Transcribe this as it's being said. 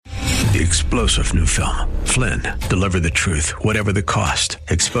The explosive new film, Flynn, Deliver the Truth, Whatever the Cost,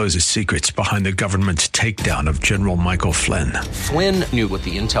 exposes secrets behind the government's takedown of General Michael Flynn. Flynn knew what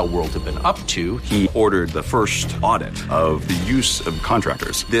the intel world had been up to. He ordered the first audit of the use of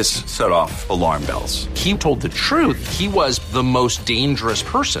contractors. This set off alarm bells. He told the truth. He was the most dangerous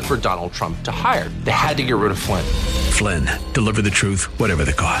person for Donald Trump to hire. They had to get rid of Flynn. Flynn, Deliver the Truth, Whatever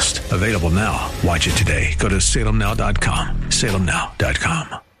the Cost. Available now. Watch it today. Go to salemnow.com.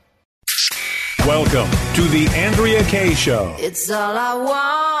 salemnow.com. Welcome to the Andrea Kaye Show. It's all I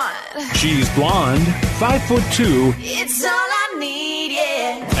want. She's blonde, 5'2". It's all I need,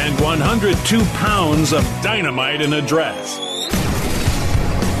 yeah. And 102 pounds of dynamite in a dress.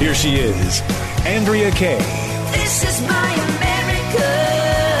 Here she is, Andrea Kaye. This is my America.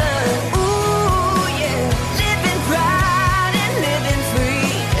 Ooh, yeah. Living proud and living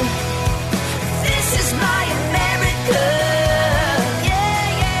free. This is my America.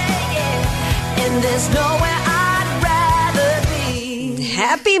 Yeah, yeah, yeah. And there's nowhere I'd rather be.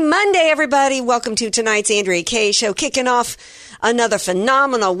 Happy Monday, everybody. Welcome to tonight's Andrea Kaye Show. Kicking off another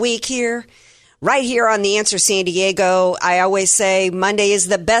phenomenal week here. Right here on The Answer San Diego. I always say Monday is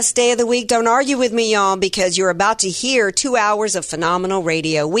the best day of the week. Don't argue with me, y'all, because you're about to hear 2 hours of phenomenal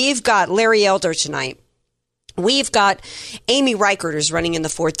radio. We've got Larry Elder tonight. We've got Amy Reichert, who's running in the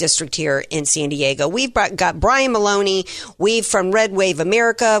 4th District here in San Diego. We've got Brian Maloney. We've from Red Wave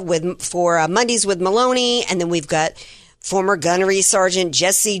America for Mondays with Maloney. And then we've got former Gunnery Sergeant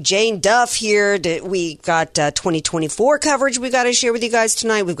Jesse Jane Duff here. We got 2024 coverage we got to share with you guys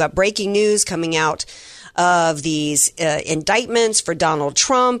tonight. We've got breaking news coming out of these indictments for Donald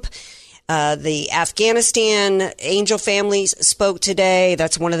Trump. The Afghanistan Angel families spoke today.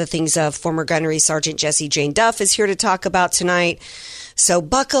 That's one of the things former Gunnery Sergeant Jesse Jane Duff is here to talk about tonight. So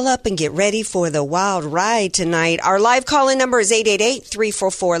buckle up and get ready for the wild ride tonight. Our live call-in number is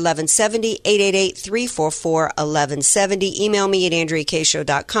 888-344-1170, 888-344-1170. Email me at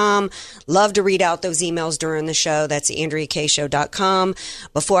AndreaKayshow.com. Love to read out those emails during the show. That's AndreaKayshow.com.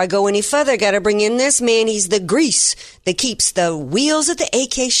 Before I go any further, got to bring in this man. He's the grease that keeps the wheels of the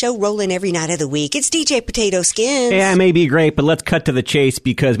AK show rolling every night of the week. It's DJ Potato Skins. Yeah, it may be great, but let's cut to the chase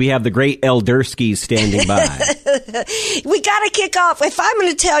because we have the great Elderskis standing by. We got to kick off. If I'm going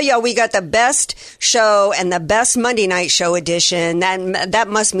to tell y'all we got the best show and the best Monday night show edition, that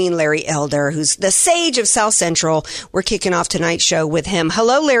must mean Larry Elder, who's the sage of South Central. We're kicking off tonight's show with him.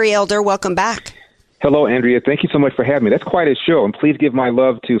 Hello, Larry Elder. Welcome back. Hello, Andrea. Thank you so much for having me. That's quite a show. And please give my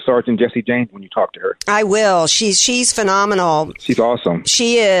love to Sergeant Jesse Jane when you talk to her. I will. She's phenomenal. She's awesome.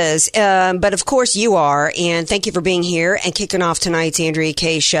 She is. But of course you are. And thank you for being here and kicking off tonight's Andrea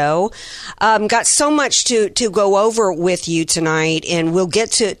Kaye Show. Got so much to go over with you tonight. And we'll get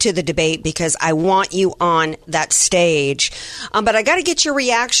to the debate because I want you on that stage. But I got to get your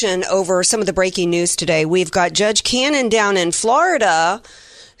reaction over some of the breaking news today. We've got Judge Cannon down in Florida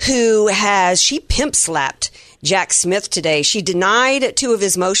she pimp slapped Jack Smith today. She denied 2 of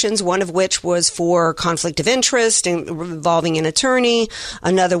his motions, one of which was for conflict of interest involving an attorney.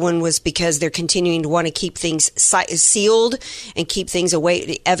 Another one was because they're continuing to want to keep things sealed and keep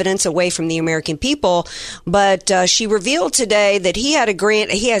evidence away from the American people. But she revealed today that he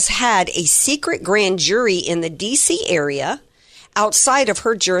has had a secret grand jury in the D.C. area outside of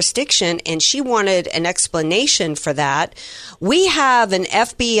her jurisdiction, and she wanted an explanation for that. We have an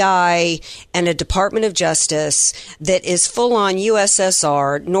FBI and a Department of Justice that is full on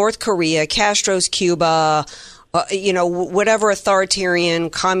USSR, North Korea, Castro's Cuba, whatever authoritarian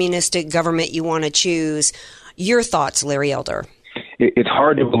communistic government you want to choose. Your thoughts, Larry Elder? It's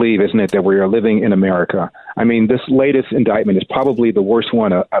hard to believe, isn't it, that we are living in America. I mean, this latest indictment is probably the worst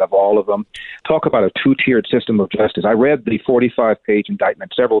one out of all of them. Talk about a two-tiered system of justice. I read the 45-page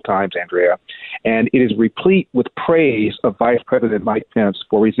indictment several times, Andrea, and it is replete with praise of Vice President Mike Pence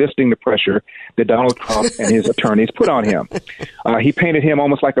for resisting the pressure that Donald Trump and his attorneys put on him. He painted him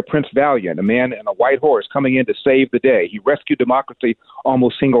almost like a Prince Valiant, a man on a white horse coming in to save the day. He rescued democracy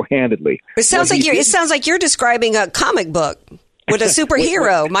almost single-handedly. It sounds like you're describing a comic book with a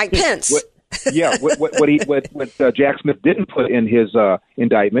superhero, Mike Pence. What Jack Smith didn't put in his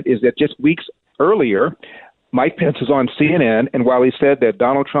indictment is that just weeks earlier, Mike Pence was on CNN, and while he said that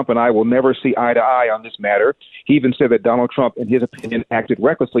Donald Trump and I will never see eye to eye on this matter, he even said that Donald Trump, in his opinion, acted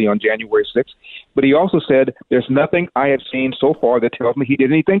recklessly on January 6th. But he also said, there's nothing I have seen so far that tells me he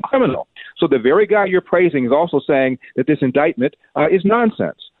did anything criminal. So the very guy you're praising is also saying that this indictment is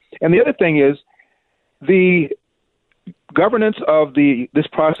nonsense. And the other thing is, the governance of this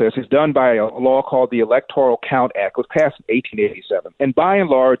process is done by a law called the Electoral Count Act. It was passed in 1887. And by and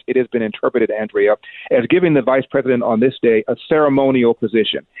large, it has been interpreted, Andrea, as giving the vice president on this day a ceremonial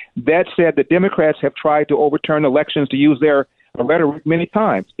position. That said, the Democrats have tried to overturn elections, to use their rhetoric, many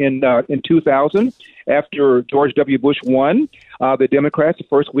times. In 2000, after George W. Bush won, the Democrats, the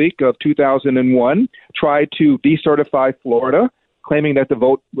first week of 2001, tried to decertify Florida, claiming that the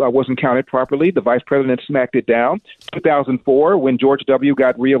vote wasn't counted properly. The vice president smacked it down. 2004, when George W.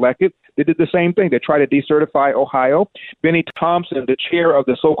 got reelected, they did the same thing. They tried to decertify Ohio. Benny Thompson, the chair of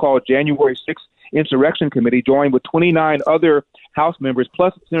the so-called January 6th Insurrection Committee, joined with 29 other House members,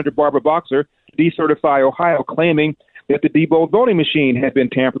 plus Senator Barbara Boxer, to decertify Ohio, claiming that the Diebold voting machine had been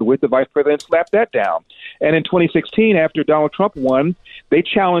tampered with. The vice president slapped that down. And in 2016, after Donald Trump won, they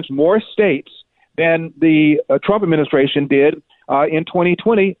challenged more states than the Trump administration did in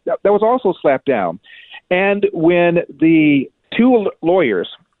 2020. That was also slapped down. And when the two lawyers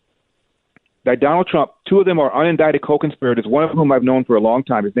that Donald Trump, two of them are unindicted co-conspirators, one of whom I've known for a long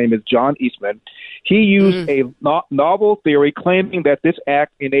time. His name is John Eastman. He used a novel theory claiming that this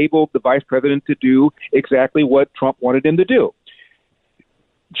act enabled the vice president to do exactly what Trump wanted him to do.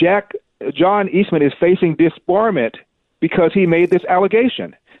 John Eastman is facing disbarment because he made this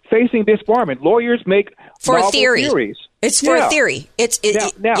allegation. Facing disbarment. Lawyers make for novel a theory. Theories. It's for a theory.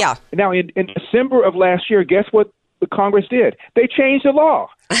 Now, in December of last year, guess what the Congress did? They changed the law.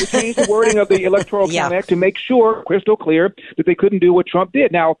 They changed the wording of the Electoral Count Act to make sure, crystal clear, that they couldn't do what Trump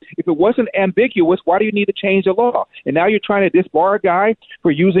did. Now, if it wasn't ambiguous, why do you need to change the law? And now you're trying to disbar a guy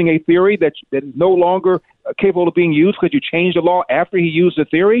for using a theory that is no longer capable of being used because you changed the law after he used the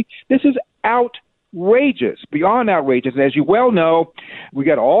theory? This is outrageous, beyond outrageous. And as you well know, we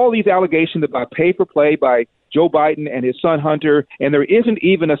got all these allegations about pay for play by Joe Biden and his son Hunter, and there isn't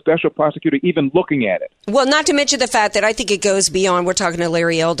even a special prosecutor even looking at it. Well, not to mention the fact that I think it goes beyond. We're talking to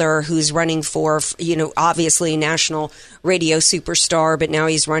Larry Elder, who's running for, obviously national radio superstar, but now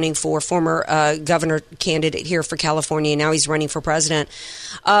he's running for former governor candidate here for California. Now he's running for president.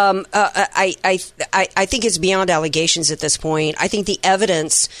 I think it's beyond allegations at this point. I think the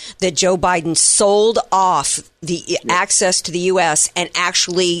evidence that Joe Biden sold off the access to the U.S. and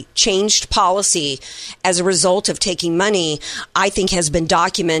actually changed policy as a result of taking money, I think has been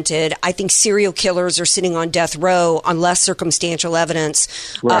documented. I think serial killers are sitting on death row on less circumstantial evidence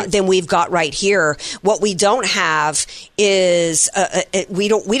than we've got right here. What we don't have is we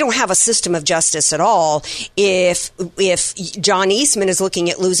don't have a system of justice at all. If John Eastman is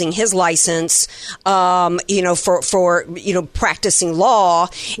looking at losing his license, for practicing law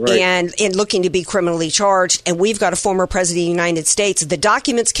and looking to be criminally charged, and we've got a former president of the United States, the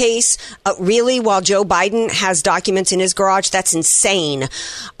documents case, really, while Joe Biden has documents in his garage, that's insane.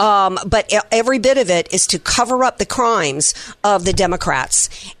 But every bit of it is to cover up the crimes of the Democrats.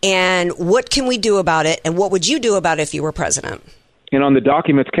 And what can we do about it? And what would you do about it if you were president? And on the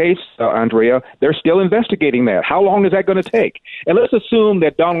documents case, Andrea, they're still investigating that. How long is that going to take? And let's assume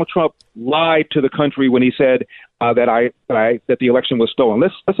that Donald Trump lied to the country when he said that the election was stolen.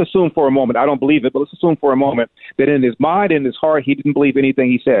 Let's assume for a moment. I don't believe it, but let's assume for a moment that in his mind, in his heart, he didn't believe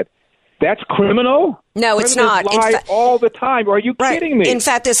anything he said. That's criminal? No, it's not. Lie all the time. Are you kidding me? In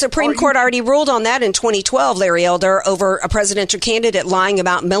fact, the Supreme Court already ruled on that in 2012, Larry Elder, over a presidential candidate lying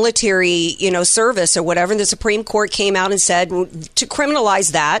about military, service or whatever. And the Supreme Court came out and said to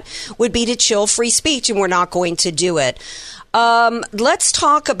criminalize that would be to chill free speech, and we're not going to do it. Let's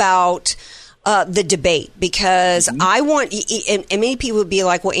talk about the debate, because I want, and many people would be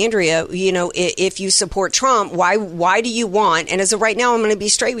like, well, Andrea, if you support Trump, why do you want, and as of right now, I'm going to be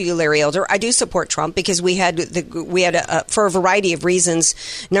straight with you, Larry Elder, I do support Trump because we had for a variety of reasons.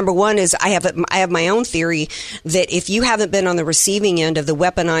 Number one is I have my own theory that if you haven't been on the receiving end of the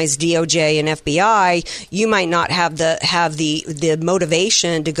weaponized DOJ and FBI, you might not have the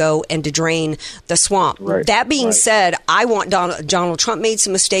motivation to go and to drain the swamp. That being said, I want Donald Trump made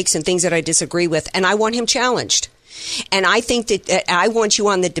some mistakes and things that I disagree with, and I want him challenged. And I think that I want you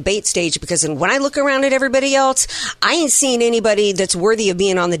on the debate stage, because when I look around at everybody else, I ain't seeing anybody that's worthy of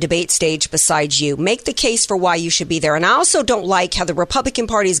being on the debate stage besides you. Make the case for why you should be there. And I also don't like how the Republican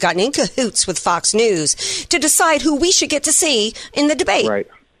Party has gotten in cahoots with Fox News to decide who we should get to see in the debate.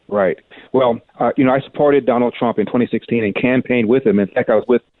 Right. Well, I supported Donald Trump in 2016 and campaigned with him. In fact, I was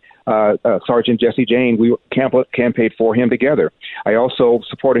with Sergeant Jesse James. We campaigned for him together. I also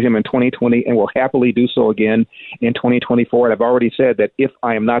supported him in 2020 and will happily do so again in 2024. And I've already said that if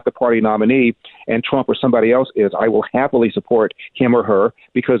I am not the party nominee and Trump or somebody else is, I will happily support him or her,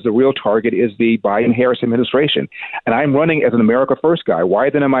 because the real target is the Biden-Harris administration. And I'm running as an America First guy. Why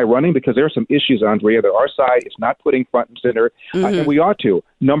then am I running? Because there are some issues, Andrea, that our side is not putting front and center, and we ought to.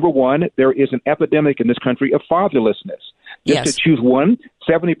 Number one, there is an epidemic in this country of fatherlessness. Just to choose one,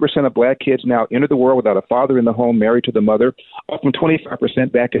 70% of black kids now enter the world without a father in the home, married to the mother, up from 25%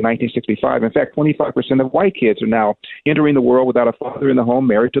 back in 1965. In fact, 25% of white kids are now entering the world without a father in the home,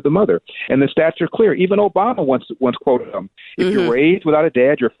 married to the mother. And the stats are clear. Even Obama once quoted them. If you're raised without a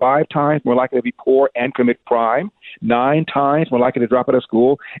dad, you're 5 times more likely to be poor and commit crime, 9 times more likely to drop out of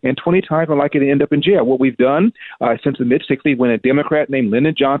school, and 20 times more likely to end up in jail. What we've done since the mid-'60s, when a Democrat named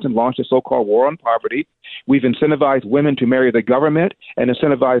Lyndon Johnson launched a so-called war on poverty, we've incentivized women to marry the government and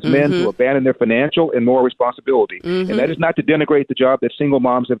incentivized men to abandon their financial and moral responsibility. And that is not to denigrate the job that single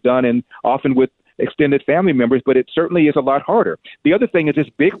moms have done, and often with extended family members, but it certainly is a lot harder. The other thing is this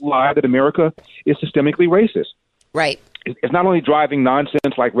big lie that America is systemically racist. Right. It's not only driving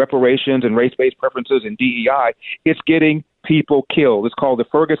nonsense like reparations and race-based preferences and DEI, it's getting people killed. It's called the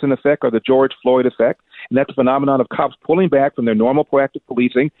Ferguson effect or the George Floyd effect. And that's a phenomenon of cops pulling back from their normal proactive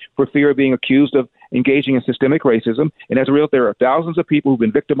policing for fear of being accused of engaging in systemic racism. And as a result, there are thousands of people who've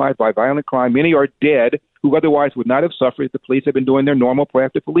been victimized by violent crime. Many are dead who otherwise would not have suffered if the police had been doing their normal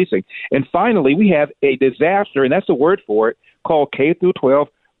proactive policing. And finally, we have a disaster, and that's the word for it, called K through 12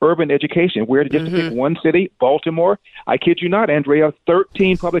 urban education, where just to pick one city, Baltimore, I kid you not, Andrea,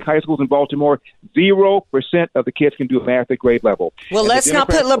 13 public high schools in Baltimore, 0% of the kids can do math at grade level. Well, let's not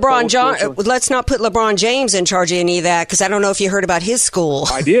put LeBron James in charge of any of that, because I don't know if you heard about his school.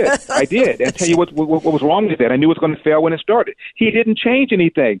 I did. And tell you what was wrong with that. I knew it was going to fail when it started. He didn't change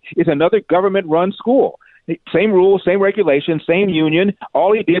anything. It's another government-run school. Same rules, same regulations, same union.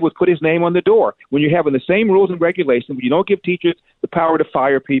 All he did was put his name on the door. When you're having the same rules and regulations, when you don't give teachers the power to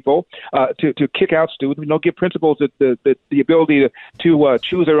fire people, to kick out students, when you don't give principals the ability to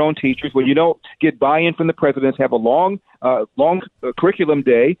choose their own teachers, when you don't get buy-in from the presidents, have a long curriculum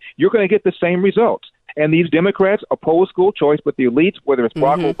day, you're going to get the same results. And these Democrats oppose school choice, but the elites, whether it's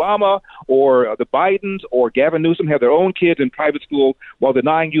Barack Obama or the Bidens or Gavin Newsom, have their own kids in private school while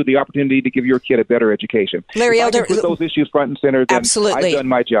denying you the opportunity to give your kid a better education. Larry if Elder, I can put those issues front and center, then absolutely. I've done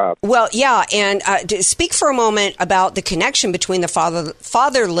my job. Well, yeah, and speak for a moment about the connection between the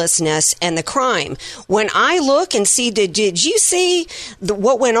fatherlessness and the crime. When I look and see, did you see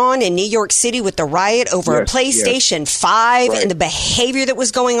what went on in New York City with the riot over a PlayStation 5 and the behavior that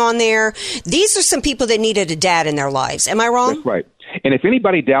was going on there? These are some people that needed a dad in their lives. Am I wrong? That's right. And if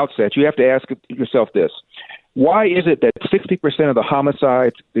anybody doubts that, you have to ask yourself this. Why is it that 60% of the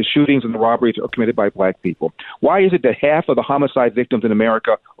homicides, the shootings, and the robberies are committed by black people? Why is it that half of the homicide victims in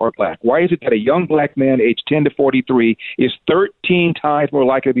America are black? Why is it that a young black man aged 10 to 43 is 13 times more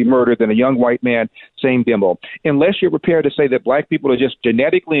likely to be murdered than a young white man, same demo? Unless you're prepared to say that black people are just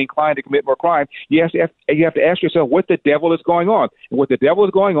genetically inclined to commit more crime, you have to ask yourself what the devil is going on. And what the devil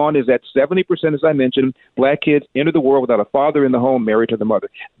is going on is that 70%, as I mentioned, black kids enter the world without a father in the home, married to the mother.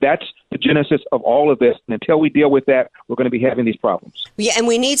 That's the genesis of all of this. And until we deal with that, we're going to be having these problems. Yeah, and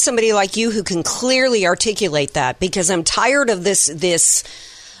we need somebody like you who can clearly articulate that, because I'm tired of this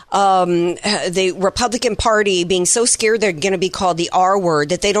the Republican Party being so scared they're going to be called the R word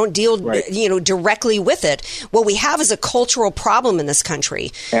that they don't deal, directly with it. What we have is a cultural problem in this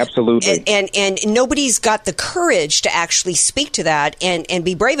country. Absolutely. And nobody's got the courage to actually speak to that and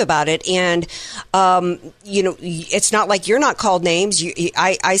be brave about it. And, it's not like you're not called names.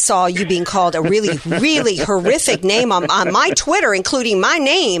 I saw you being called a really, really horrific name on my Twitter, including my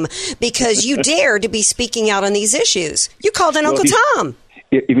name, because you dared to be speaking out on these issues. You called an Uncle Tom.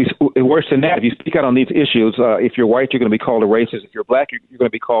 Worse than that, if you speak out on these issues, if you're white, you're going to be called a racist. If you're black, you're going to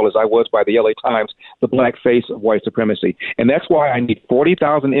be called, as I was by the LA Times, the black face of white supremacy. And that's why I need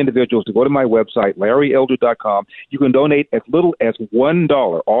 40,000 individuals to go to my website, LarryElder.com. You can donate as little as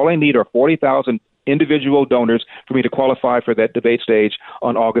 $1. All I need are 40,000 individual donors for me to qualify for that debate stage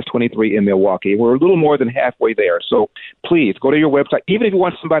on August 23 in Milwaukee. We're a little more than halfway there. So please go to your website, even if you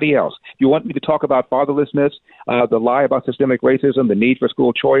want somebody else. If you want me to talk about fatherlessness, the lie about systemic racism, the need for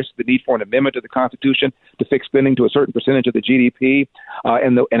school choice, the need for an amendment to the Constitution to fix spending to a certain percentage of the GDP,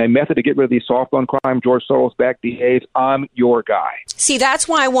 and a method to get rid of these soft on crime, George Soros-backed DAs, I'm your guy. See, that's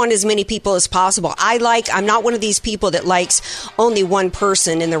why I want as many people as possible. I'm not one of these people that likes only one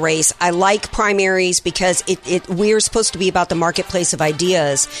person in the race. I like primary primaries because we're supposed to be about the marketplace of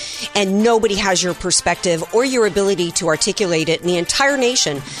ideas, and nobody has your perspective or your ability to articulate it. And the entire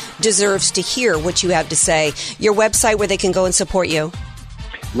nation deserves to hear what you have to say. Your website where they can go and support you.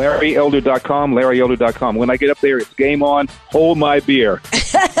 LarryElder.com, LarryElder.com. When I get up there, it's game on. Hold my beer.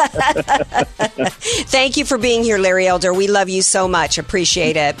 Thank you for being here, Larry Elder. We love you so much.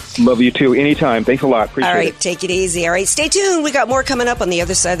 Appreciate it. Love you too. Anytime. Thanks a lot. Appreciate it. All right, take it easy. All right, stay tuned. We got more coming up on the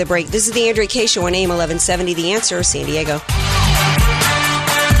other side of the break. This is the Andrea Kaye Show on AM 1170. The Answer, San Diego.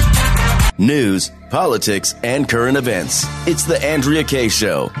 News, politics, and current events. It's the Andrea Kaye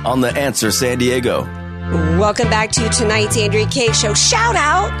Show on The Answer San Diego. Welcome back to tonight's Andrea Kaye Show. Shout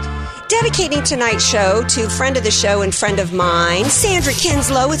out! Dedicating tonight's show to friend of the show and friend of mine, Sandra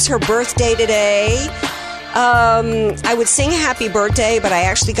Kinslow. It's her birthday today. I would sing a happy birthday, but I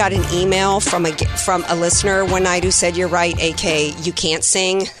actually got an email from a listener one night who said, "You're right, AK, you can't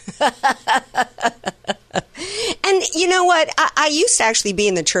sing." And you know what? I used to actually be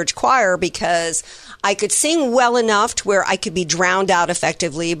in the church choir because I could sing well enough to where I could be drowned out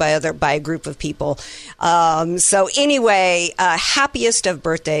effectively by a group of people. So anyway, happiest of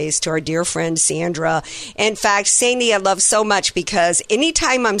birthdays to our dear friend Sandra. In fact, Sandy, I love so much because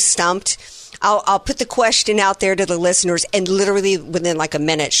anytime I'm stumped, I'll put the question out there to the listeners, and literally within like a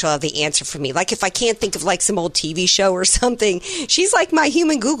minute, she'll have the answer for me. Like if I can't think of like some old TV show or something, she's like my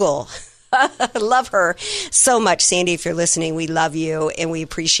human Google. I love her so much. Sandy, if you're listening, we love you and we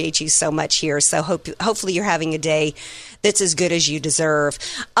appreciate you so much here. So hopefully you're having a day that's as good as you deserve.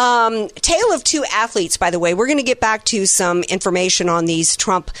 Tale of two athletes, by the way. We're going to get back to some information on these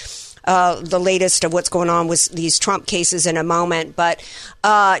Trump the latest of what's going on with these Trump cases in a moment. But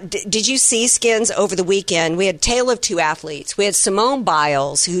did you see, Skins, over the weekend? We had tale of two athletes. We had Simone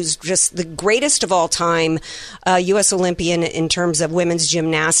Biles, who's just the greatest of all time, U.S. Olympian in terms of women's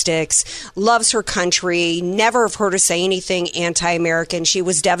gymnastics, loves her country, never have heard her say anything anti-American. She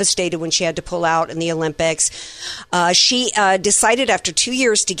was devastated when she had to pull out in the Olympics. She decided after 2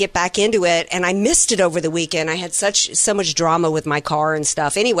 years to get back into it, and I missed it over the weekend. I had so much drama with my car and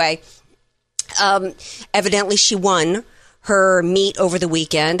stuff. Anyway, evidently she won her meet over the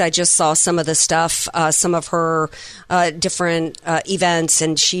weekend. I just saw some of the stuff, some of her different events,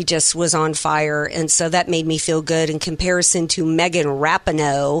 and she just was on fire. And so that made me feel good in comparison to Megan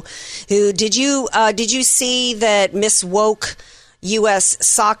Rapinoe, who did you see that Miss Woke U.S.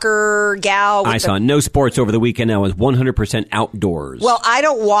 soccer gal? I saw no sports over the weekend. I was 100% outdoors. Well, I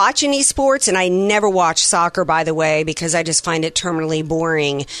don't watch any sports, and I never watch soccer, by the way, because I just find it terminally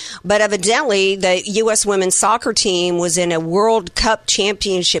boring. But evidently, the U.S. women's soccer team was in a World Cup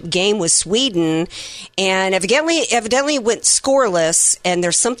championship game with Sweden, and evidently went scoreless, and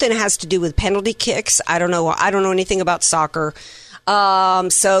there's something that has to do with penalty kicks. I don't know anything about soccer.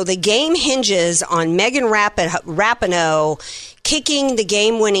 So the game hinges on Megan Rapinoe kicking the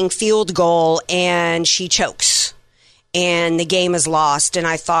game-winning field goal, and she chokes, and the game is lost. And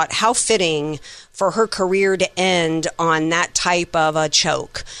I thought, how fitting for her career to end on that type of a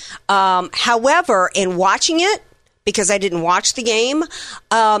choke. However, in watching it, because I didn't watch the game,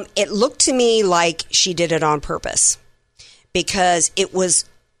 it looked to me like she did it on purpose, because it was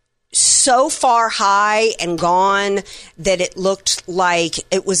so far high and gone that it looked like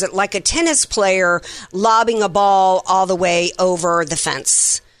it was like a tennis player lobbing a ball all the way over the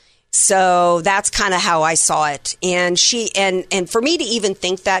fence. So that's kind of how I saw it. And and for me to even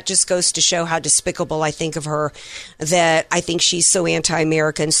think that just goes to show how despicable I think of her, that I think she's so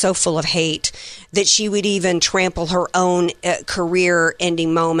anti-American, so full of hate, that she would even trample her own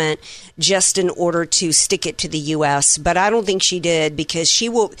career-ending moment just in order to stick it to the U.S. But I don't think she did, because she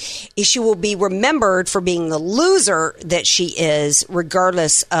will be remembered for being the loser that she is,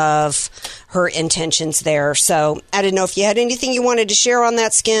 regardless of her intentions there. So I didn't know if you had anything you wanted to share on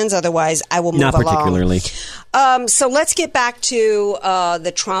that, Skins. Otherwise, I will move along. Not particularly. So let's get back to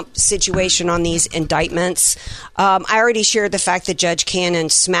the Trump situation on these indictments. I already shared the fact that Judge Cannon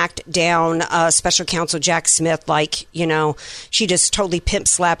smacked down Special Counsel Jack Smith, like, she just totally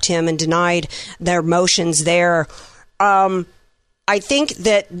pimp-slapped him and denied their motions there. I think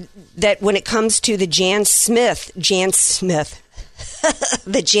that when it comes to the Jan Smith,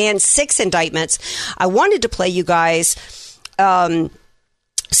 the Jan 6 indictments, I wanted to play you guys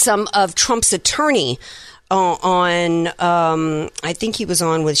some of Trump's attorney on I think he was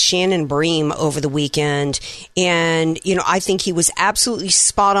on with Shannon Bream over the weekend, and I think he was absolutely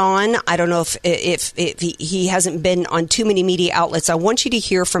spot on. I don't know if he hasn't been on too many media outlets. I want you to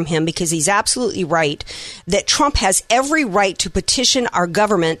hear from him, because he's absolutely right that Trump has every right to petition our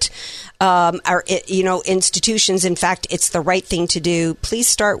government, our institutions. In fact, it's the right thing to do. Please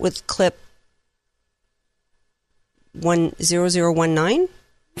start with clip 0019?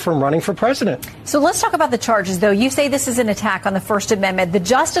 From running for president. So let's talk about the charges, though. You say this is an attack on the First Amendment. The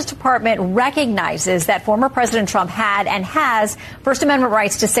Justice Department recognizes that former President Trump had and has First Amendment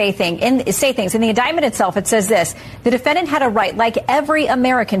rights to say things. In the indictment itself, it says this: the defendant had a right, like every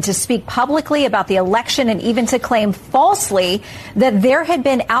American, to speak publicly about the election and even to claim falsely that there had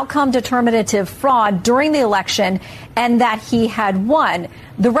been outcome determinative fraud during the election and that he had won.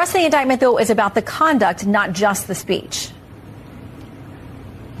 The rest of the indictment, though, is about the conduct, not just the speech.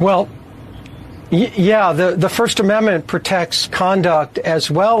 Well, yeah, the First Amendment protects conduct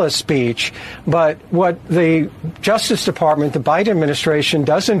as well as speech. But what the Justice Department, the Biden administration,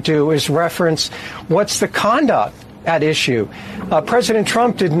 doesn't do is reference what's the conduct at issue. President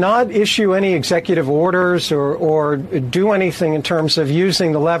Trump did not issue any executive orders or do anything in terms of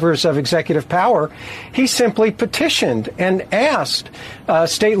using the levers of executive power. He simply petitioned and asked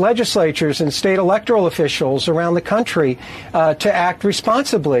state legislatures and state electoral officials around the country to act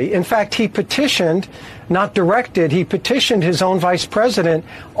responsibly. In fact, he petitioned, not directed, he petitioned his own vice president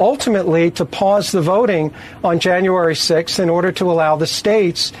ultimately to pause the voting on January 6th in order to allow the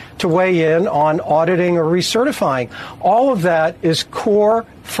states to weigh in on auditing or recertifying. All of that is core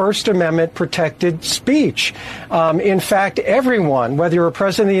First Amendment protected speech. In fact, everyone, whether you're a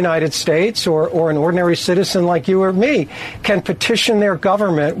president of the United States or an ordinary citizen like you or me, can petition their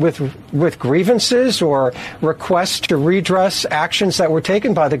government with grievances or requests to redress actions that were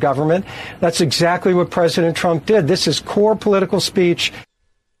taken by the government. That's exactly what President Trump did. This is core political speech.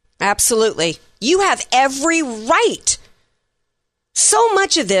 Absolutely. You have every right. So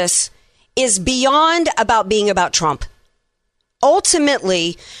much of this is beyond about being about Trump.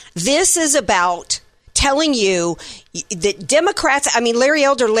 Ultimately, this is about telling you that Democrats, I mean, Larry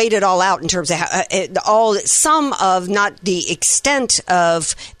Elder laid it all out in terms of some of, not the extent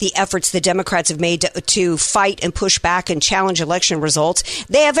of the efforts the Democrats have made to fight and push back and challenge election results.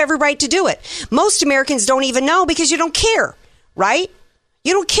 They have every right to do it. Most Americans don't even know because you don't care, right?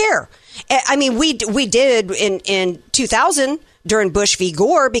 You don't care. I mean, we did in 2000 during Bush v.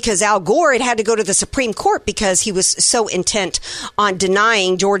 Gore, because Al Gore had to go to the Supreme Court because he was so intent on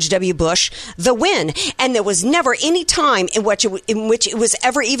denying George W. Bush the win. And there was never any time in which it was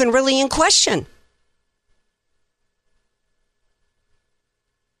ever even really in question.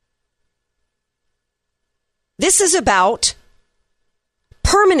 This is about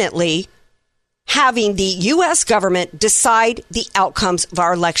permanently having the U.S. government decide the outcomes of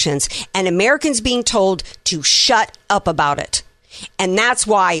our elections and Americans being told to shut up about it. And that's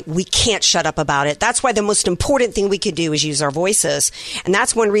why we can't shut up about it. That's why the most important thing we could do is use our voices. And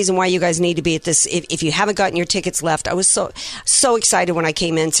that's one reason why you guys need to be at this. If you haven't gotten your tickets left, I was so excited when I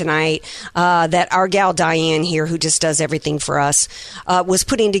came in tonight that our gal Diane here, who just does everything for us, was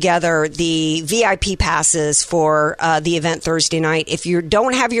putting together the VIP passes for the event Thursday night. If you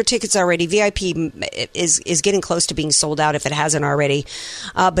don't have your tickets already, VIP is getting close to being sold out if it hasn't already.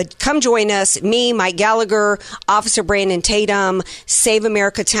 But come join us. Me, Mike Gallagher, Officer Brandon Tatum, Save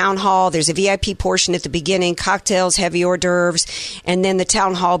America Town Hall. There's a VIP portion at the beginning, cocktails, heavy hors d'oeuvres, and then the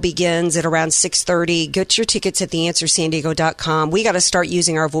town hall begins at around 6:30. Get your tickets at theanswersandiego.com. We got to start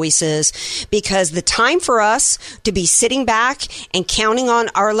using our voices because the time for us to be sitting back and counting on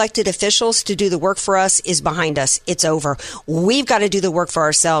our elected officials to do the work for us is behind us. It's over. We've got to do the work for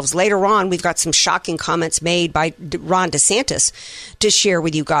ourselves. Later on, we've got some shocking comments made by Ron DeSantis to share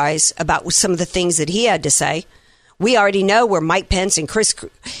with you guys about some of the things that he had to say. We already know where Mike Pence and Chris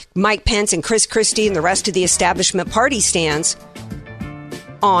Christie and the rest of the establishment party stands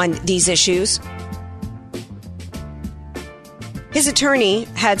on these issues. His attorney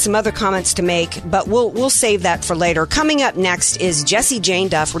had some other comments to make, but we'll save that for later. Coming up next is Jessie Jane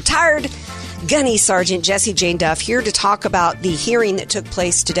Duff, retired Gunny Sergeant Jessie Jane Duff, here to talk about the hearing that took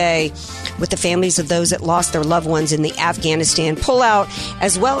place today with the families of those that lost their loved ones in the Afghanistan pullout,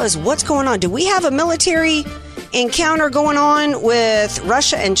 as well as what's going on. Do we have a military encounter going on with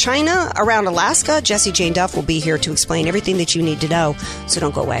Russia and China around Alaska? Jessie Jane Duff will be here to explain everything that you need to know, so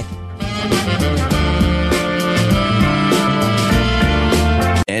don't go away.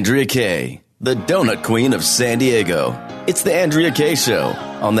 Andrea Kaye, the donut queen of San Diego. It's the Andrea Kaye Show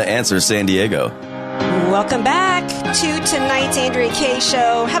on The Answer San Diego. Welcome back to tonight's Andrea Kaye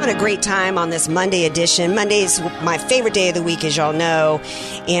Show. Having a great time on this Monday edition. Monday is my favorite day of the week, as y'all know.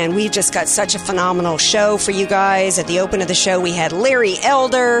 And we've just got such a phenomenal show for you guys. At the open of the show, we had Larry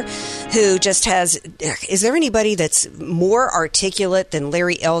Elder, who just has, is there anybody that's more articulate than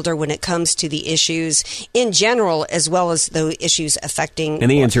Larry Elder when it comes to the issues in general, as well as the issues affecting?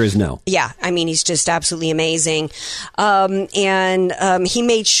 And the answer is no. Yeah. I mean, he's just absolutely amazing. He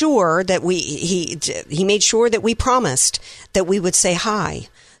made sure that he made sure that we promised that we would say hi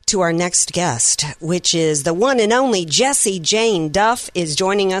to our next guest, which is the one and only Jessie Jane Duff, is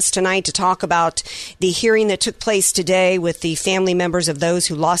joining us tonight to talk about the hearing that took place today with the family members of those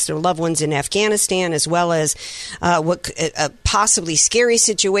who lost their loved ones in Afghanistan, as well as a possibly scary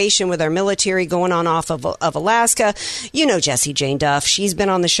situation with our military going on off of Alaska. You know Jessie Jane Duff. She's been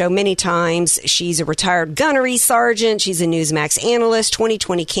on the show many times. She's a retired gunnery sergeant. She's a Newsmax analyst,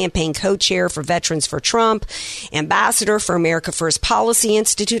 2020 campaign co-chair for Veterans for Trump, ambassador for America First Policy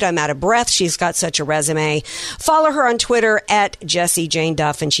Institute. I'm out of breath. She's got such a resume. Follow her on Twitter at Jessie Jane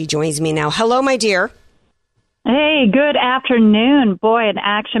Duff, and she joins me now. Hello, my dear. Hey, good afternoon. Boy, an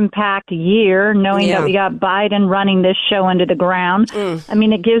action-packed year, knowing that we got Biden running this show into the ground. I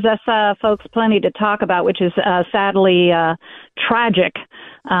mean, it gives us folks plenty to talk about, which is sadly tragic.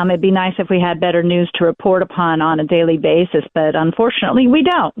 It'd be nice if we had better news to report upon on a daily basis, but unfortunately we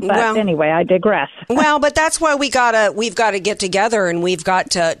don't. But anyway, I digress. Well, but that's why we've got to get together, and we've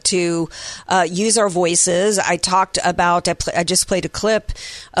got to use our voices. I talked about, I just played a clip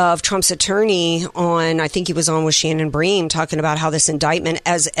of Trump's attorney on, I think he was on with Shannon Bream, talking about how this indictment,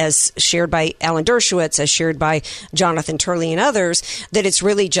 as shared by Alan Dershowitz, as shared by Jonathan Turley and others, that it's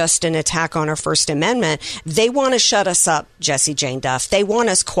really just an attack on our First Amendment. They want to shut us up, Jessie Jane Duff. They want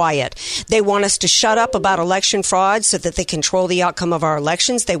us quiet. They want us to shut up about election fraud so that they control the outcome of our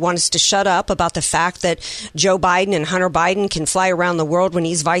elections. They want us to shut up about the fact that Joe Biden and Hunter Biden can fly around the world when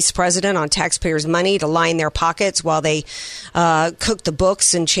he's vice president on taxpayers' money to line their pockets while they cook the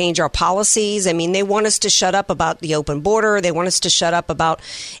books and change our policies. I mean, they want us to shut up about the open border. They want us to shut up about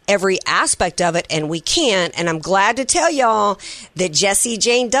every aspect of it, and we can't. And I'm glad to tell y'all that Jessie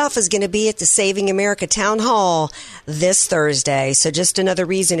Jane Duff is going to be at the Saving America Town Hall this Thursday. So just another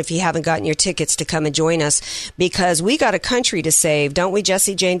reason, if you haven't gotten your tickets, to come and join us, because we got a country to save, don't we,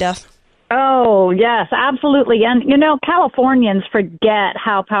 Jessie Jane Duff? Oh, yes, absolutely. And, you know, Californians forget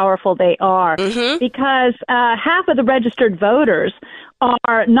how powerful they are because half of the registered voters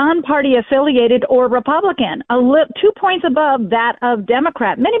are non-party affiliated or Republican, 2 points above that of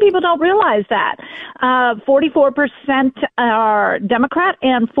Democrat. Many people don't realize that. 44% are Democrat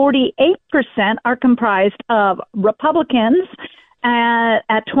and 48% are comprised of Republicans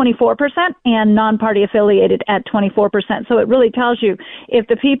at 24% and non-party affiliated at 24%. So it really tells you, if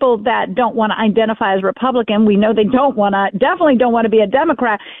the people that don't want to identify as Republican, we know they definitely don't want to be a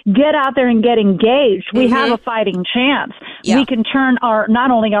Democrat, get out there and get engaged. We have a fighting chance. Yeah. We can turn not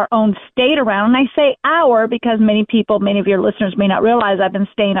only our own state around, and I say our because many of your listeners may not realize I've been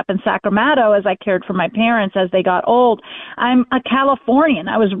staying up in Sacramento as I cared for my parents as they got old. I'm a Californian.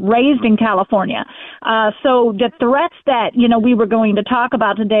 I was raised in California. So the threats that, we were going to talk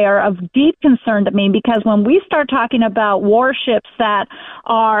about today are of deep concern to me, because when we start talking about warships that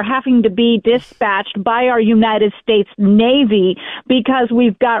are having to be dispatched by our United States Navy because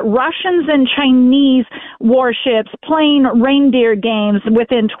we've got Russians and Chinese warships playing reindeer games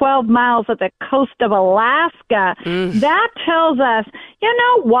within 12 miles of the coast of Alaska, that tells us,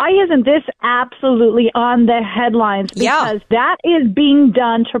 why isn't this absolutely on the headlines? Because that is being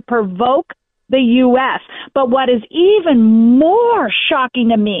done to provoke the U.S. But what is even more shocking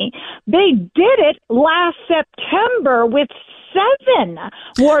to me, they did it last September with 7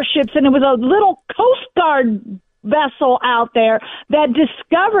 warships, and it was a little Coast Guard vessel out there that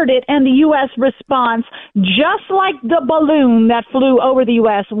discovered it, and the U.S. response, just like the balloon that flew over the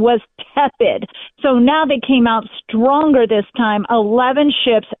U.S., was tepid. So now they came out stronger this time, 11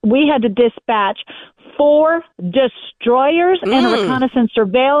 ships. We had to dispatch 4 destroyers and a reconnaissance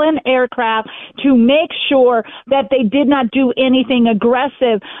surveillance aircraft to make sure that they did not do anything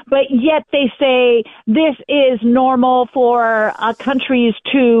aggressive, but yet they say this is normal for countries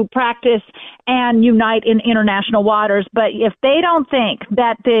to practice and unite in international waters. But if they don't think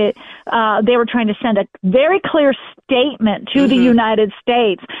that they were trying to send a very clear statement to the United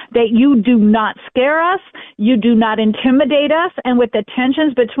States that you do not scare us, you do not intimidate us, and with the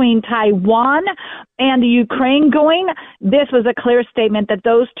tensions between Taiwan and the Ukraine going, this was a clear statement that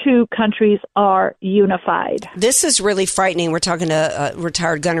those 2 countries are unified. This is really frightening. We're talking to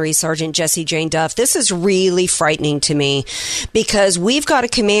retired gunnery sergeant Jessie Jane Duff. This is really frightening to me, because we've got a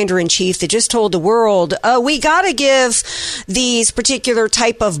commander-in-chief that just told the world, we got to give these particular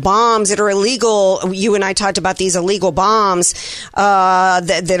type of bombs that are illegal. You and I talked about these illegal bombs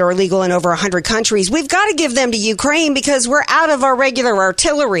that are illegal in over 100 countries. We've got to give them to Ukraine because we're out of our regular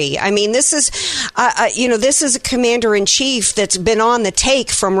artillery. I mean, this is, this is a commander-in-chief that's been on the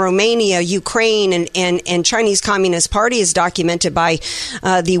take from Romania, Ukraine, and Chinese Communist Party, as documented by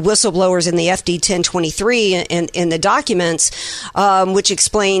the whistleblowers in the FD 1023 in the documents, which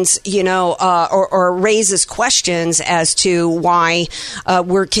explains, or raises questions as to why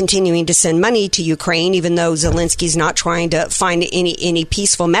we're continuing to send money to Ukraine, even though Zelensky's not trying to find any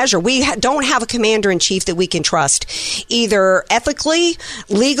peaceful measure. We don't have a commander-in-chief that we can trust, either ethically,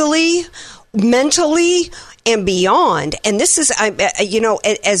 legally, mentally, and beyond. And this is,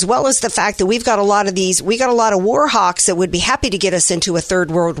 as well as the fact that we got a lot of war hawks that would be happy to get us into a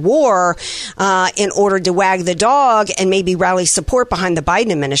third world war in order to wag the dog and maybe rally support behind the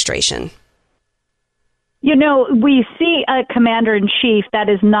Biden administration. We see a commander-in-chief that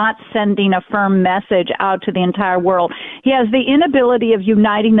is not sending a firm message out to the entire world. He has the inability of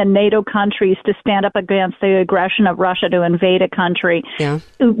uniting the NATO countries to stand up against the aggression of Russia to invade a country. Yeah.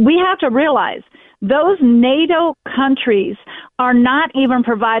 We have to realize those NATO countries are not even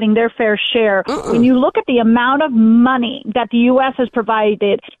providing their fair share. When you look at the amount of money that the U.S. has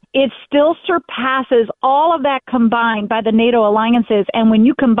provided, it still surpasses all of that combined by the NATO alliances. And when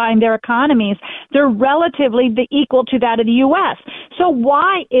you combine their economies, they're relatively equal to that of the U.S. So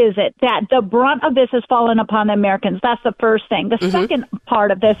why is it that the brunt of this has fallen upon the Americans? That's the first thing. The second part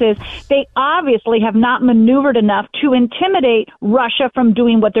of this is they obviously have not maneuvered enough to intimidate Russia from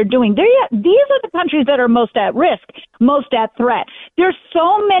doing what they're doing. These are the countries that are most at risk, most at threat. There's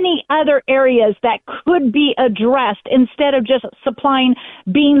so many other areas that could be addressed instead of just supplying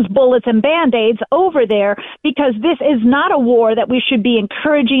beans, bullets, and Band-Aids over there, because this is not a war that we should be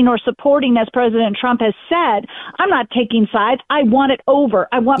encouraging or supporting, as President Trump has said. I'm not taking sides. I want it over.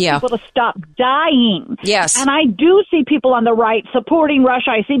 I want people to stop dying. Yes. And I do see people on the right supporting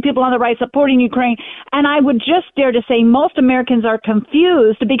Russia. I see people on the right supporting Ukraine. And I would just dare to say most Americans are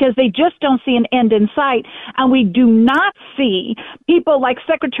confused because they just don't see an end in sight. And we do not see people like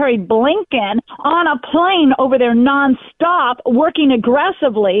Secretary Blinken on a plane over there nonstop working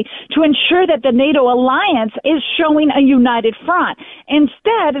aggressively to ensure that the NATO alliance is showing a united front.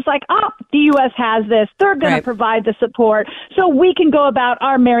 Instead, it's like, the U.S. has this. They're going to provide the support so we can go about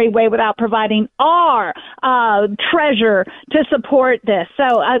our merry way without providing our treasure to support this.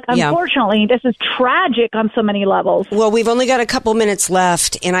 So, unfortunately, this is tragic on so many levels. Well, we've only got a couple minutes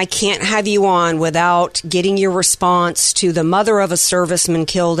left, and I can't have you on without getting your response to the mother of a serviceman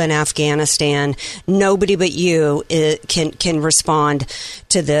killed in Afghanistan. Nobody but you can respond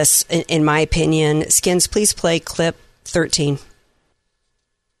to this, in my opinion. Skins, please play clip 13.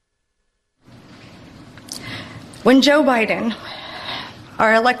 When Joe Biden,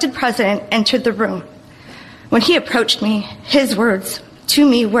 our elected president, entered the room, when he approached me, his words to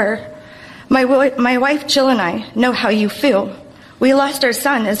me were, my wife Jill and I know how you feel. We lost our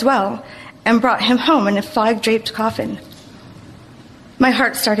son as well and brought him home in a flag-draped coffin. My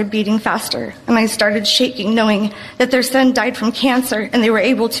heart started beating faster, and I started shaking, knowing that their son died from cancer and they were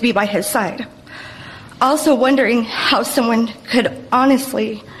able to be by his side. Also wondering how someone could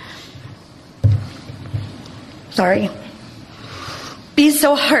honestly, be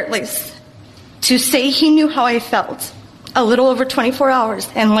so heartless to say he knew how I felt a little over 24 hours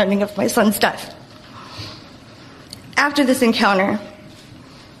and learning of my son's death. After this encounter,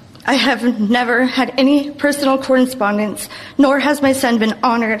 I have never had any personal correspondence, nor has my son been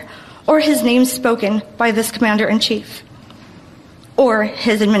honored or his name spoken by this commander-in-chief or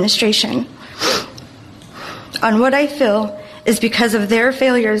his administration on what I feel is because of their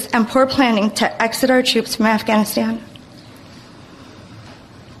failures and poor planning to exit our troops from Afghanistan.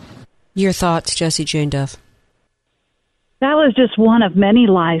 Your thoughts, Jessie Jane Duff? That was just one of many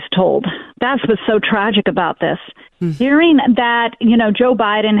lies told. That's what's so tragic about this. Hearing that, Joe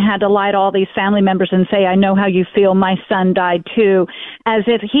Biden had to lie to all these family members and say, I know how you feel, my son died too, as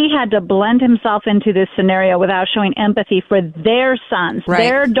if he had to blend himself into this scenario without showing empathy for their sons,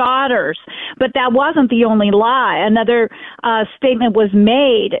 their daughters. But that wasn't the only lie. Another statement was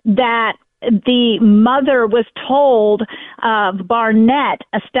made that the mother was told of Barnett,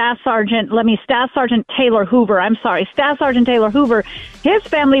 Staff Sergeant Taylor Hoover, his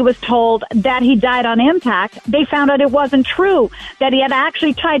family was told that he died on impact. They found out it wasn't true, that he had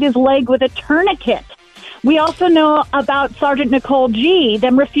actually tied his leg with a tourniquet. We also know about Sergeant Nicole G.,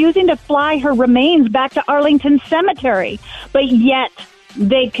 them refusing to fly her remains back to Arlington Cemetery, but yet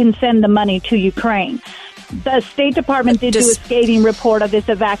they can send the money to Ukraine. The State Department did do a scathing report of this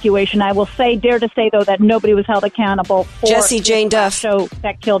evacuation. I will dare to say, though, that nobody was held accountable for Jesse Jane Duff show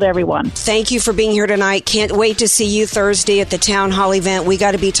that killed everyone. Thank you for being here tonight. Can't wait to see you Thursday at the town hall event. We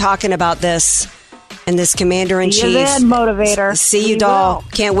got to be talking about this and this commander-in-chief. See you then, motivator. See you, doll.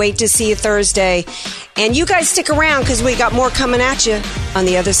 Can't wait to see you Thursday. And you guys stick around because we got more coming at you on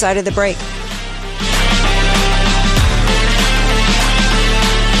the other side of the break.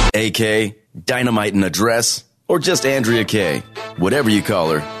 AK, Dynamite in a Dress, or just Andrea Kaye. Whatever you call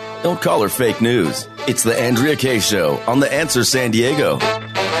her, don't call her fake news. It's the Andrea Kaye Show on The Answer San Diego.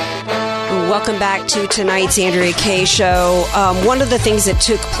 Welcome back to tonight's Andrea Kaye Show. One of the things that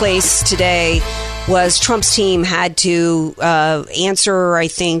took place today was Trump's team had to answer, I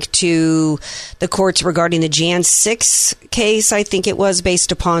think, to the courts regarding the Jan 6 case, I think it was,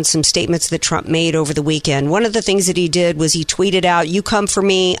 based upon some statements that Trump made over the weekend. One of the things that he did was he tweeted out, "You come for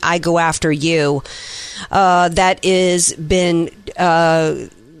me, I go after you." That is been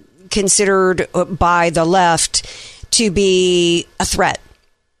considered by the left to be a threat.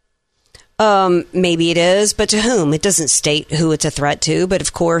 Maybe it is, but to whom? It doesn't state who it's a threat to. But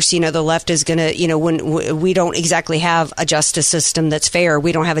of course, the left is going to, when we don't exactly have a justice system that's fair.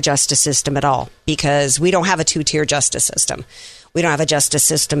 We don't have a justice system at all because we don't have a two-tier justice system. We don't have a justice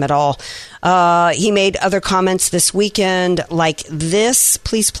system at all. He made other comments this weekend like this.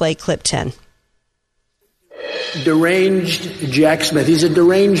 Please play clip 10. Deranged Jack Smith. He's a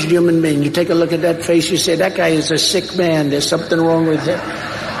deranged human being. You take a look at that face, you say, that guy is a sick man. There's something wrong with him.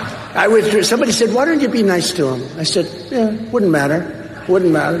 Somebody said, why don't you be nice to him? I said, yeah, wouldn't matter.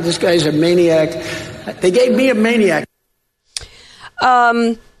 Wouldn't matter. This guy's a maniac. They gave me a maniac.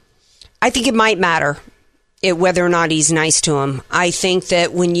 I think it might matter whether or not he's nice to him. I think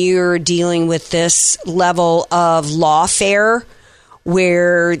that when you're dealing with this level of lawfare,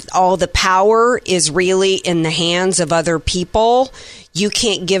 where all the power is really in the hands of other people, you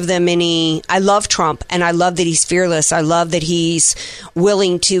can't give them any. I love Trump, and I love that he's fearless. I love that he's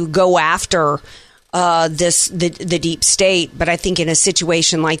willing to go after the deep state. But I think in a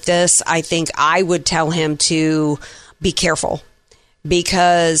situation like this, I think I would tell him to be careful,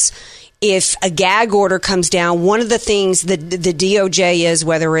 because if a gag order comes down, one of the things the DOJ is,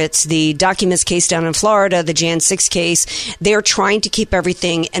 whether it's the documents case down in Florida, the Jan 6 case, they're trying to keep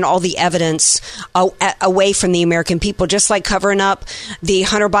everything and all the evidence away from the American people, just like covering up the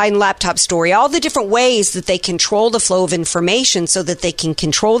Hunter Biden laptop story, all the different ways that they control the flow of information so that they can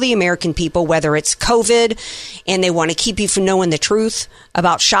control the American people, whether it's COVID and they want to keep you from knowing the truth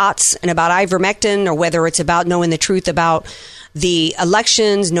about shots and about ivermectin, or whether it's about knowing the truth about the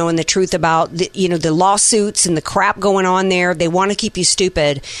elections, knowing the truth about the lawsuits and the crap going on there. They want to keep you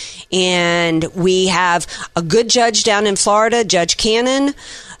stupid. And we have a good judge down in Florida, Judge Cannon,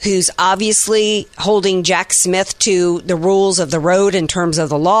 who's obviously holding Jack Smith to the rules of the road in terms of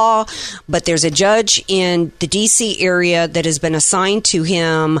the law. But there's a judge in the D.C. area that has been assigned to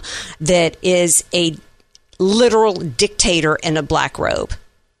him that is a literal dictator in a black robe.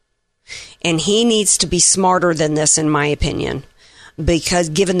 And he needs to be smarter than this, in my opinion, because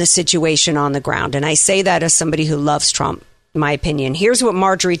given the situation on the ground. And I say that as somebody who loves Trump, in my opinion. Here's what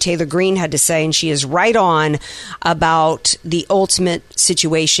Marjorie Taylor Greene had to say, and she is right on about the ultimate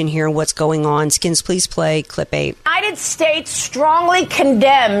situation here and what's going on. Skins, please play clip 8. The United States strongly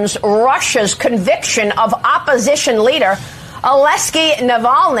condemns Russia's conviction of opposition leader Alexei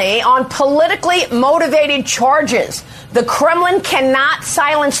Navalny on politically motivated charges. The Kremlin cannot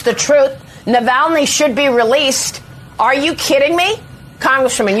silence the truth. Navalny should be released. Are you kidding me?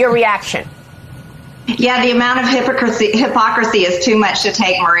 Congresswoman, your reaction. Yeah, the amount of hypocrisy is too much to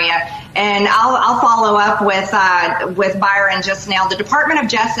take, Maria. And I'll follow up with Byron just now. The Department of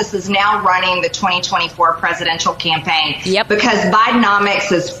Justice is now running the 2024 presidential campaign. Yep. Because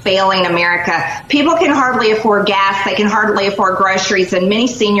Bidenomics is failing America. People can hardly afford gas. They can hardly afford groceries. And many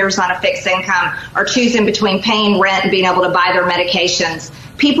seniors on a fixed income are choosing between paying rent and being able to buy their medications.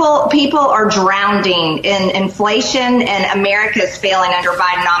 People are drowning in inflation, and America is failing under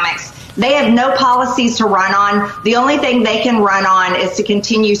Bidenomics. They have no policies to run on. The only thing they can run on is to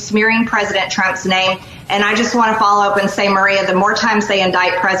continue smearing President Trump's name. And I just want to follow up and say, Maria, the more times they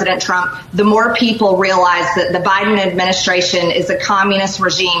indict President Trump, the more people realize that the Biden administration is a communist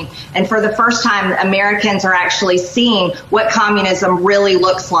regime. And for the first time, Americans are actually seeing what communism really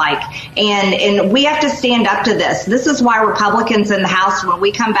looks like. And we have to stand up to this. This is why Republicans in the House, when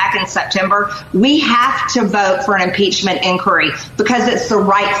we come back in September, we have to vote for an impeachment inquiry because it's the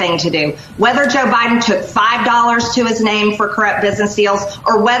right thing to do. Whether Joe Biden took $5 to his name for corrupt business deals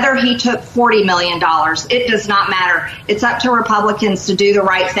or whether he took $40 million dollars. It does not matter. It's up to Republicans to do the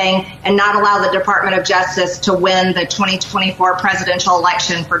right thing and not allow the Department of Justice to win the 2024 presidential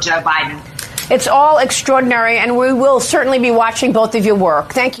election for Joe Biden. It's all extraordinary, and we will certainly be watching both of your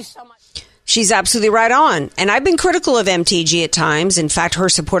work. Thank you so much. She's absolutely right on. And I've been critical of MTG at times. In fact, her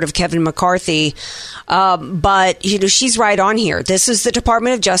support of Kevin McCarthy. But, she's right on here. This is the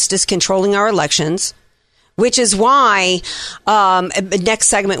Department of Justice controlling our elections, which is why next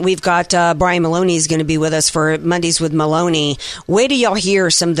segment we've got Brian Maloney is going to be with us for Mondays with Maloney. Wait till y'all hear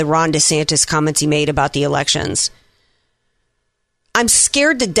some of the Ron DeSantis comments he made about the elections. I'm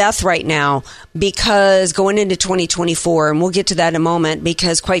scared to death right now because going into 2024, and we'll get to that in a moment,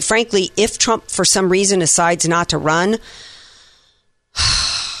 because quite frankly, if Trump for some reason decides not to run,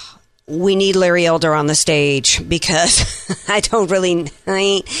 we need Larry Elder on the stage, because I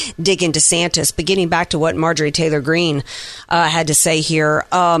ain't digging DeSantis. But getting back to what Marjorie Taylor Greene had to say here,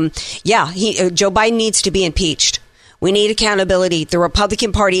 Joe Biden needs to be impeached. We need accountability. The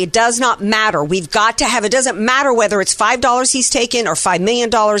Republican Party, it does not matter. We've got to have, it doesn't matter whether it's $5 he's taken or $5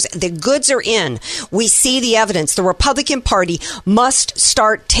 million. The goods are in. We see the evidence. The Republican Party must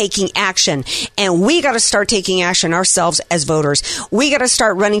start taking action. And we got to start taking action ourselves as voters. We got to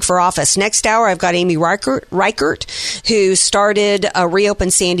start running for office. Next hour, I've got Amy Reichert, who started Reopen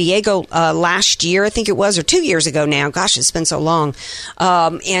San Diego last year, I think it was, or 2 years ago now. Gosh, it's been so long.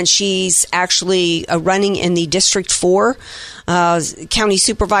 And she's actually running in the District 4 county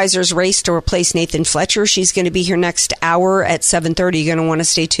supervisor's race to replace Nathan Fletcher. She's going to be here next hour at 7:30. You're going to want to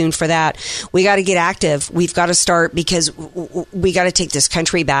stay tuned for that. We got to get active. We've got to start, because we got to take this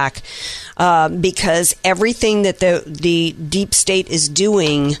country back, because everything that the deep state is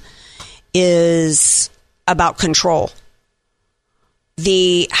doing is about control.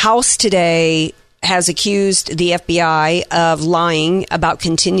 The House today has accused the FBI of lying about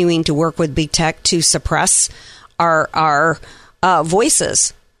continuing to work with big tech to suppress our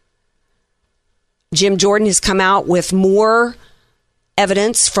voices. Jim Jordan has come out with more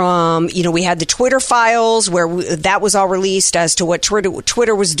evidence from, we had the Twitter files where that was all released as to what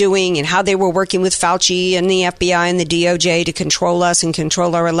Twitter was doing and how they were working with Fauci and the FBI and the DOJ to control us and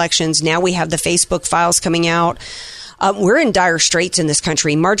control our elections. Now we have the Facebook files coming out. We're in dire straits in this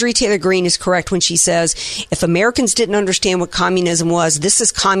country. Marjorie Taylor Greene is correct when she says, if Americans didn't understand what communism was, this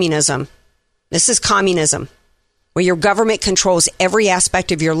is communism. This is communism, where your government controls every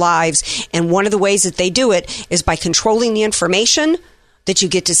aspect of your lives. And one of the ways that they do it is by controlling the information that you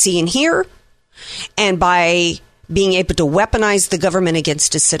get to see and hear, and by being able to weaponize the government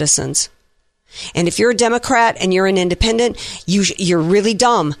against its citizens. And if you're a Democrat and you're an independent, you're really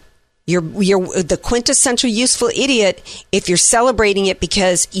dumb. You're the quintessential useful idiot if you're celebrating it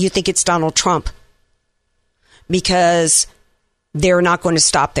because you think it's Donald Trump. Because they're not going to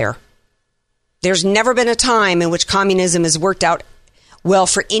stop there. There's never been a time in which communism has worked out well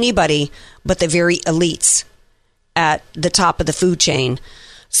for anybody but the very elites at the top of the food chain.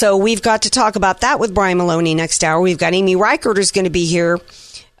 So we've got to talk about that with Brian Maloney next hour. We've got Amy Reichert who's going to be here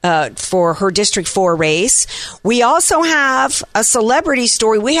for her District 4 race. We also have a celebrity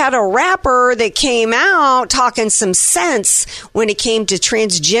story. We had a rapper that came out talking some sense when it came to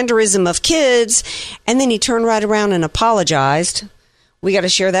transgenderism of kids, and then he turned right around and apologized. We got to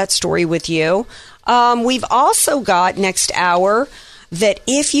share that story with you. We've also got next hour that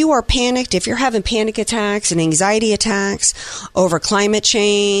if you are panicked, if you're having panic attacks and anxiety attacks over climate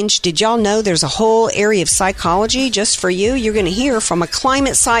change, did y'all know there's a whole area of psychology just for you? You're going to hear from a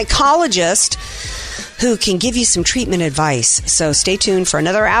climate psychologist who can give you some treatment advice. So stay tuned for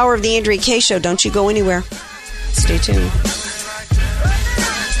another hour of the Andrea Kaye Show. Don't you go anywhere. Stay tuned.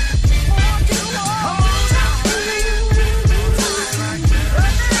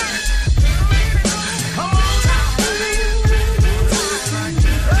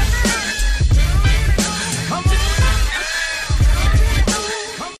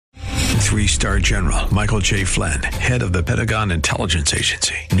 Three-star General Michael J. Flynn, head of the Pentagon Intelligence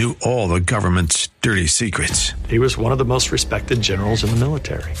Agency, knew all the government's dirty secrets. He was one of the most respected generals in the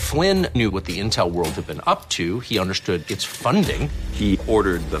military. Flynn knew what the intel world had been up to. He understood its funding. He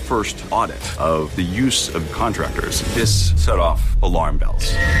ordered the first audit of the use of contractors. This set off alarm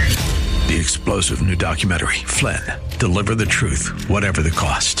bells. The explosive new documentary, Flynn, Deliver the Truth, Whatever the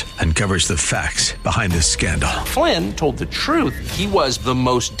Cost, uncovers the facts behind this scandal. Flynn told the truth. He was the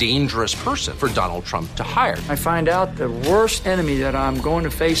most dangerous person for Donald Trump to hire. I find out the worst enemy that I'm going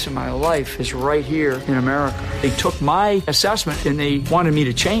to face in my life is right here in America. They took my assessment and they wanted me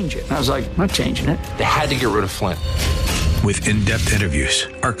to change it. And I was like, I'm not changing it. They had to get rid of Flynn. With in-depth interviews,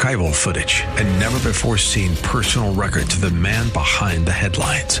 archival footage, and never-before-seen personal records of the man behind the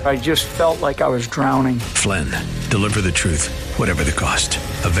headlines. I just felt like I was drowning. Flynn, deliver the truth, whatever the cost.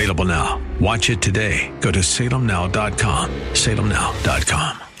 Available now. Watch it today. Go to salemnow.com.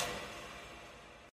 salemnow.com.